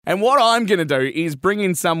And what I'm going to do is bring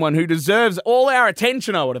in someone who deserves all our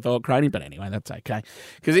attention, I would have thought, Craney, but anyway, that's okay.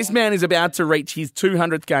 Because this man is about to reach his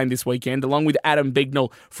 200th game this weekend, along with Adam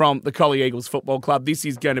Bignell from the Collie Eagles Football Club. This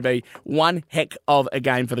is going to be one heck of a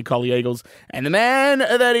game for the Collie Eagles. And the man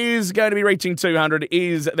that is going to be reaching 200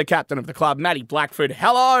 is the captain of the club, Matt Blackford.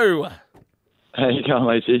 Hello. How you going,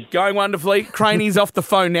 Lacey? Going wonderfully. Craney's off the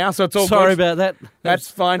phone now, so it's all Sorry good. about that. That's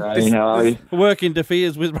fine. How are you? Work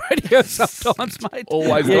interferes with radio sometimes, mate.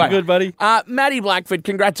 Always yeah, great. good, buddy. Matty Blackford,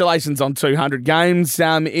 congratulations on 200 games.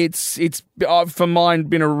 It's for mine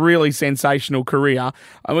been a really sensational career,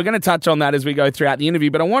 and we're going to touch on that as we go throughout the interview.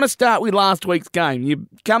 But I want to start with last week's game. You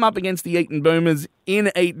come up against the Eton Boomers in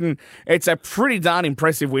Eton. It's a pretty darn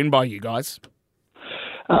impressive win by you guys.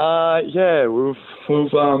 Yeah, we've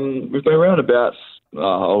been around about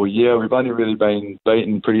all year. We've only really been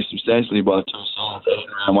beaten pretty substantially by two sides.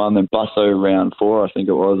 Round one, then Busso round four, I think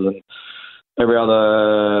it was, and every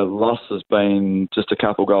other loss has been just a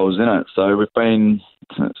couple goals in it. So we've been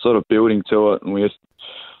sort of building to it, and we have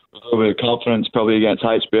a little bit of confidence probably against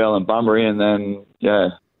HBL and Bunbury, and then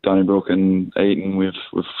Donnybrook and Eton. We've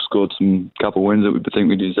scored some couple wins that we think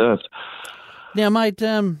we deserved. Now, mate.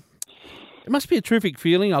 It must be a terrific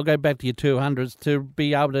feeling, I'll go back to your 200s, to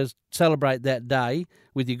be able to celebrate that day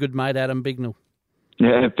with your good mate Adam Bignell.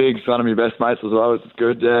 Yeah, Big's one of my best mates as well. It's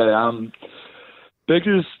good, yeah. Big's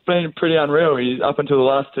has been pretty unreal. Up until the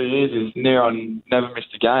last 2 years, he's never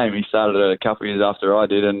missed a game. He started a couple of years after I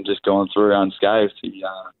did and just gone through unscathed.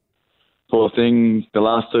 Poor thing, the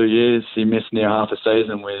last 2 years, he missed near half a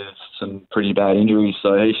season with some pretty bad injuries,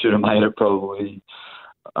 so he should have made it probably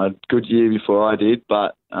a good year before I did,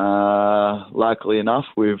 but luckily enough,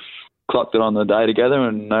 we've clocked it on the day together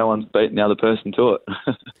and no one's beaten the other person to it.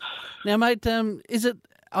 Now, mate,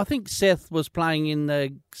 I think Seth was playing in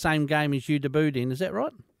the same game as you debuted in, is that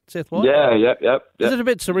right? Seth White? Yeah, yep. Is it a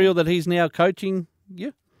bit surreal that he's now coaching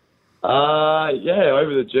you? Yeah,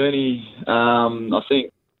 over the journey, I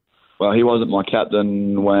think, well, he wasn't my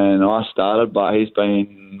captain when I started, but he's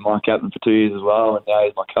been my captain for 2 years as well, and now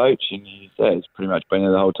he's my coach, and he's pretty much been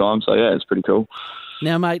there the whole time, so yeah, it's pretty cool.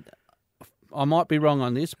 Now, mate, I might be wrong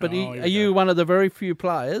on this, but are you one of the very few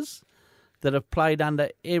players that have played under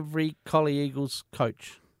every Collie Eagles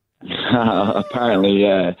coach? Apparently,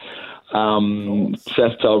 yeah.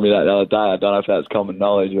 Seth told me that the other day. I don't know if that's common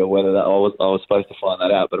knowledge or whether that I was supposed to find that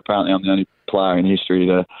out, but apparently I'm the only player in history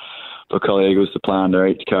for Collie Eagles to play under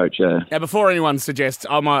each coach, yeah. Now, before anyone suggests,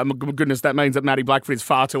 oh my goodness, that means that Matty Blackford is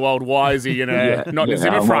far too old. Why is he in not in a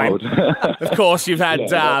Zimmer frame? Of course, you've had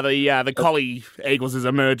the Collie Eagles as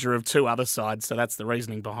a merger of two other sides, so that's the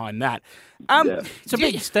reasoning behind that. It's a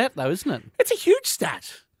big stat, though, isn't it? It's a huge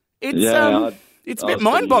stat. It's a bit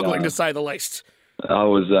mind-boggling, to say the least. I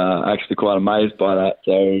was actually quite amazed by that.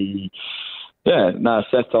 So,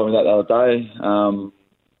 Seth told me that the other day.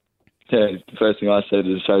 The first thing I said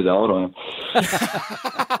is it shows how old I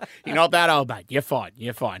am. You're not that old, mate. You're fine.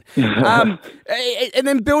 And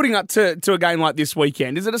then building up to a game like this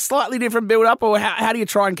weekend, is it a slightly different build-up, or how do you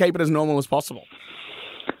try and keep it as normal as possible?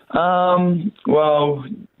 Well,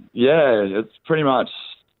 yeah, it's pretty much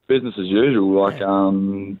business as usual. Like,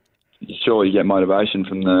 sure, you get motivation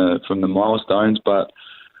from the milestones, but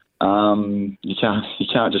you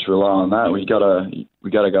can't just rely on that. We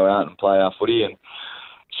gotta go out and play our footy. And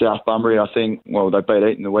South Bunbury, I think, well, they beat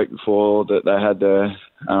Eton the week before that they had their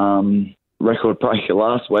record breaker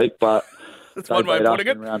last week, but that's one way of putting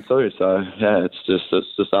it. In round two, so yeah, it's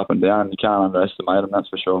just up and down. You can't underestimate them, that's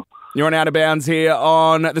for sure. You're on Out of Bounds here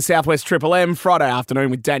on the Southwest Triple M Friday afternoon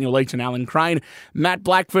with Daniel Leach and Alan Crane. Matt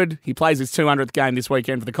Blackford, he plays his 200th game this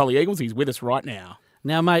weekend for the Collie Eagles. He's with us right now.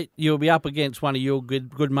 Now, mate, you'll be up against one of your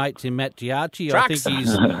good mates in Matt Giarci. Trucks.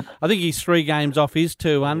 I think he's 3 games off his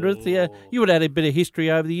 200th. Yeah, you would have had a bit of history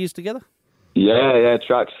over the years together. Yeah,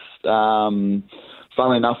 Trucks.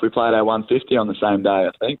 Funnily enough, we played our 150 on the same day,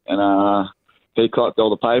 I think, and he clocked all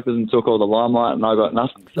the papers and took all the limelight, and I got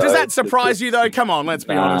nothing. So does that surprise you, though? Come on, let's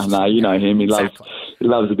be honest. No, you know him. He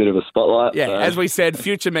loves a bit of a spotlight. Yeah, so. As we said,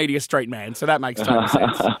 future media street man, so that makes total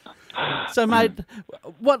sense. So, mate,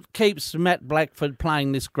 what keeps Matt Blackford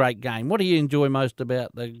playing this great game? What do you enjoy most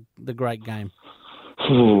about the great game?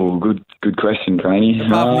 Oh, good question, Craney.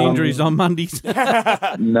 Apart from the injuries on Mondays.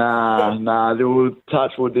 Nah.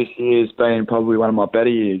 Touch wood, this year has been probably one of my better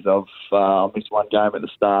years. I've missed one game at the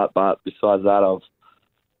start, but besides that,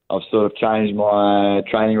 I've sort of changed my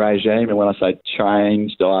training regime. And when I say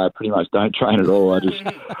changed, I pretty much don't train at all. I just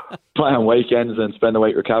play on weekends and spend the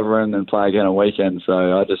week recovering and play again on weekends.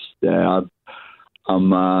 So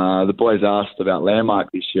the boys asked about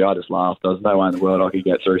Landmark this year. I just laughed. There was no way in the world I could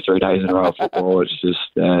get through 3 days in a row of football. It's just,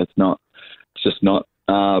 it's just not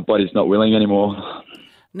but he's not willing anymore.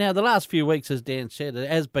 Now, the last few weeks, as Dan said, it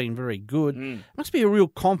has been very good. Must be a real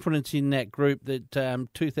confidence in that group that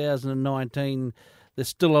 2019, there's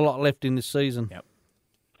still a lot left in this season. Yep.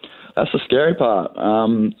 That's the scary part. I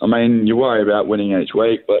mean, you worry about winning each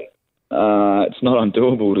week, but it's not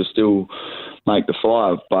undoable to still make the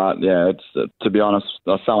 5. But, yeah, it's to be honest,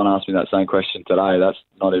 someone asked me that same question today. That's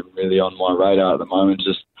not even really on my radar at the moment.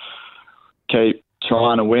 Just keep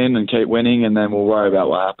trying to win and keep winning, and then we'll worry about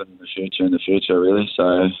what happens in the future, really.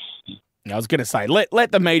 So I was going to say,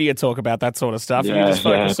 let the media talk about that sort of stuff. Yeah, you just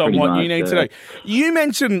focus on what you need to do. You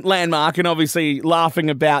mentioned Landmark and obviously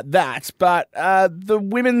laughing about that, but the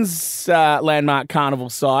women's Landmark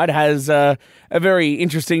Carnival side has a very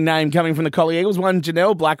interesting name coming from the Collie Eagles, one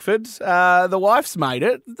Janelle Blackford. The wife's made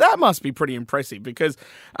it. That must be pretty impressive because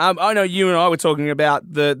I know you and I were talking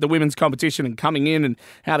about the women's competition and coming in and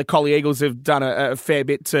how the Collie Eagles have done a fair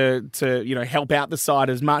bit to help out the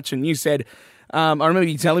side as much, and you said, I remember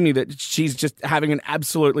you telling me that she's just having an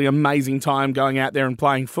absolutely amazing time going out there and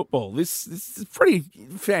playing football. This is pretty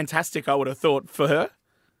fantastic, I would have thought, for her.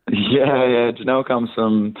 Yeah. Janelle comes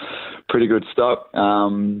from pretty good stock.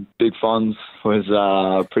 Big Fonz was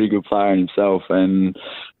a pretty good player himself. And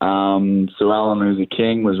Sir Alan, who's a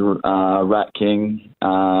king, was Rat King,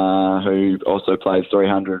 who also played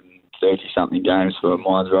 330-something games for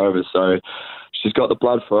Mines Rovers. So she's got the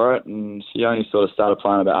blood for it, and she only sort of started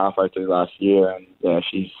playing about halfway through last year, and yeah,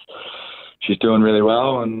 she's doing really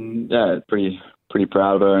well, and yeah, pretty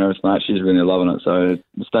proud of her and everything. She's really loving it. So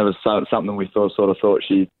it's never something we thought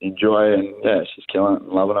she'd enjoy, and yeah, she's killing it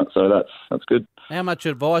and loving it. So that's good. How much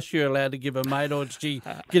advice you're allowed to give her, mate, or does she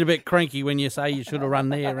get a bit cranky when you say you should have run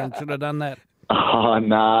there and should have done that? Oh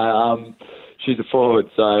no. She's a forward,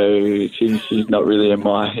 so she's not really in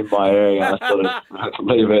my area. I sort of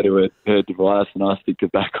leave her to her device, and I stick to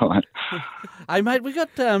back line. Hey, mate, we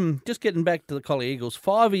got just getting back to the Collie Eagles.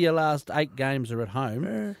 5 of your last 8 games are at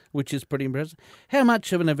home, which is pretty impressive. How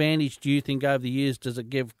much of an advantage do you think over the years does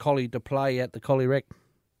it give Collie to play at the Collie Rec?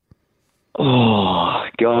 Oh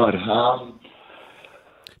God,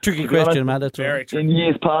 tricky question, mate. That's very tricky. In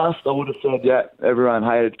years past, I would have said, yeah, everyone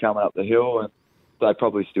hated coming up the hill, and they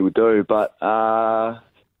probably still do, but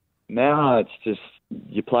now it's just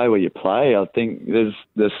you play where you play. I think there's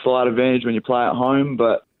slight advantage when you play at home,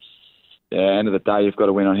 but yeah, end of the day, you've got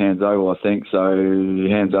to win on Hands Oval, I think. So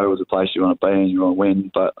Hands Oval is a place you want to be and you want to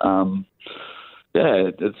win. But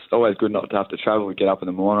yeah, it's always good not to have to travel and get up in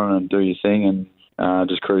the morning and do your thing and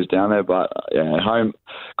just cruise down there. But yeah, home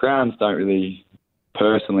grounds don't really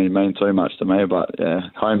personally mean too much to me, but yeah,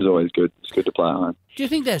 home's always good. It's good to play at home. Do you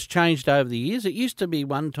think that's changed over the years? It used to be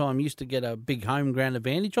one time used to get a big home ground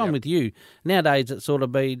advantage. I'm with you. Nowadays it's sort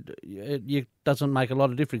of it doesn't make a lot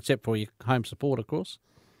of difference except for your home support, of course.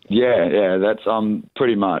 Yeah, that's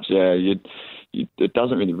pretty much. Yeah, it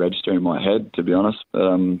doesn't really register in my head, to be honest.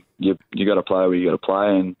 But you got to play where you got to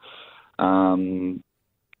play, and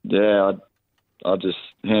yeah, I just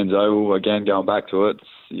Hands Oval again. Going back to it,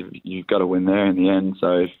 you've got to win there in the end.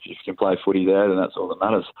 So if you can play footy there, then that's all that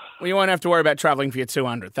matters. Well, you won't have to worry about travelling for your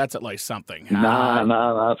 200th. That's at least something.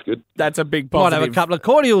 No, that's good. That's a big positive. Might have a couple of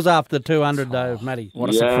cordials after the 200, though, Matty. What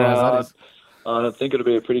a surprise that is. I think it'll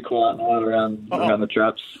be a pretty quiet night around the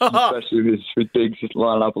traps, especially with Biggs just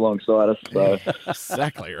lining up alongside us. So.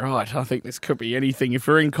 Exactly right. I think this could be anything. If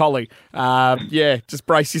you're in Collie, just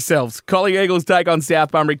brace yourselves. Collie Eagles take on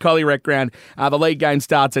South Bunbury, Collie Rec Ground. The league game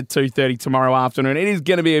starts at 2:30 tomorrow afternoon. It is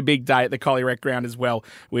going to be a big day at the Collie Rec Ground as well,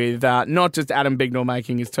 with not just Adam Bignell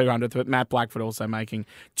making his 200th, but Matt Blackford also making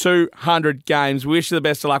 200 games. We wish you the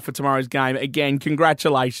best of luck for tomorrow's game. Again,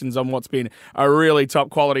 congratulations on what's been a really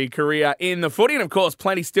top quality career in the footy, and of course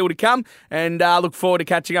plenty still to come, and look forward to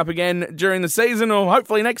catching up again during the season, or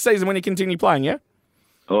hopefully next season when you continue playing.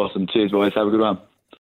 Awesome. Cheers, boys. Have a good one.